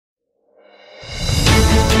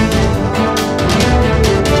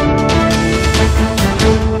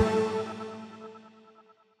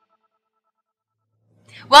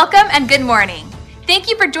Welcome and good morning. Thank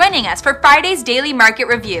you for joining us for Friday's Daily Market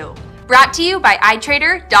Review, brought to you by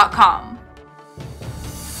iTrader.com.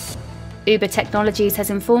 Uber Technologies has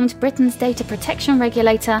informed Britain's data protection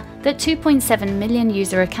regulator that 2.7 million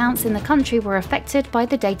user accounts in the country were affected by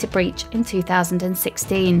the data breach in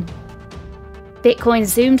 2016. Bitcoin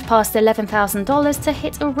zoomed past $11,000 to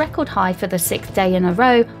hit a record high for the 6th day in a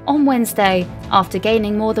row on Wednesday, after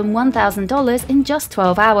gaining more than $1,000 in just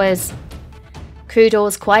 12 hours. Crude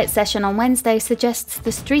oil's quiet session on Wednesday suggests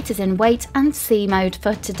the street is in wait and see mode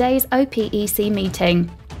for today's OPEC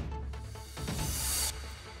meeting.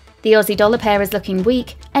 The Aussie dollar pair is looking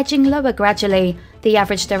weak, edging lower gradually. The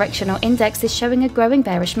average directional index is showing a growing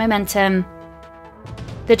bearish momentum.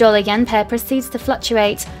 The dollar-yen pair proceeds to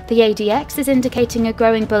fluctuate. The ADX is indicating a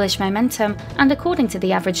growing bullish momentum, and according to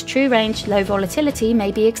the average true range, low volatility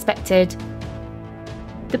may be expected.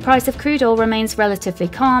 The price of crude oil remains relatively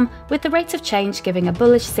calm, with the rate of change giving a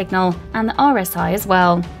bullish signal, and the RSI as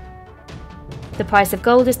well. The price of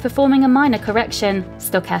gold is performing a minor correction.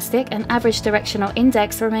 Stochastic and average directional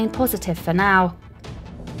index remain positive for now.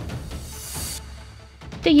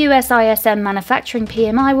 The US ISM manufacturing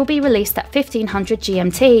PMI will be released at 1500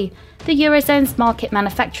 GMT, the Eurozone's market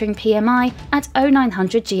manufacturing PMI at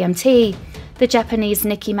 0900 GMT, the Japanese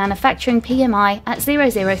Nikkei manufacturing PMI at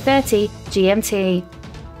 0030 GMT.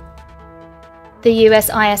 The US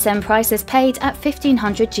ISM price is paid at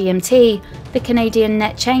 1500 GMT, the Canadian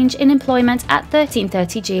net change in employment at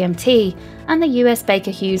 1330 GMT, and the US Baker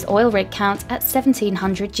Hughes oil rig count at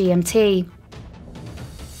 1700 GMT.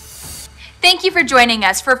 Thank you for joining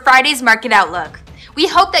us for Friday's Market Outlook. We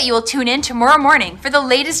hope that you will tune in tomorrow morning for the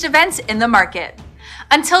latest events in the market.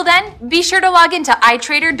 Until then, be sure to log into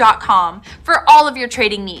iTrader.com for all of your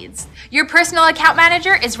trading needs. Your personal account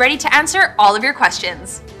manager is ready to answer all of your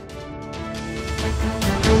questions.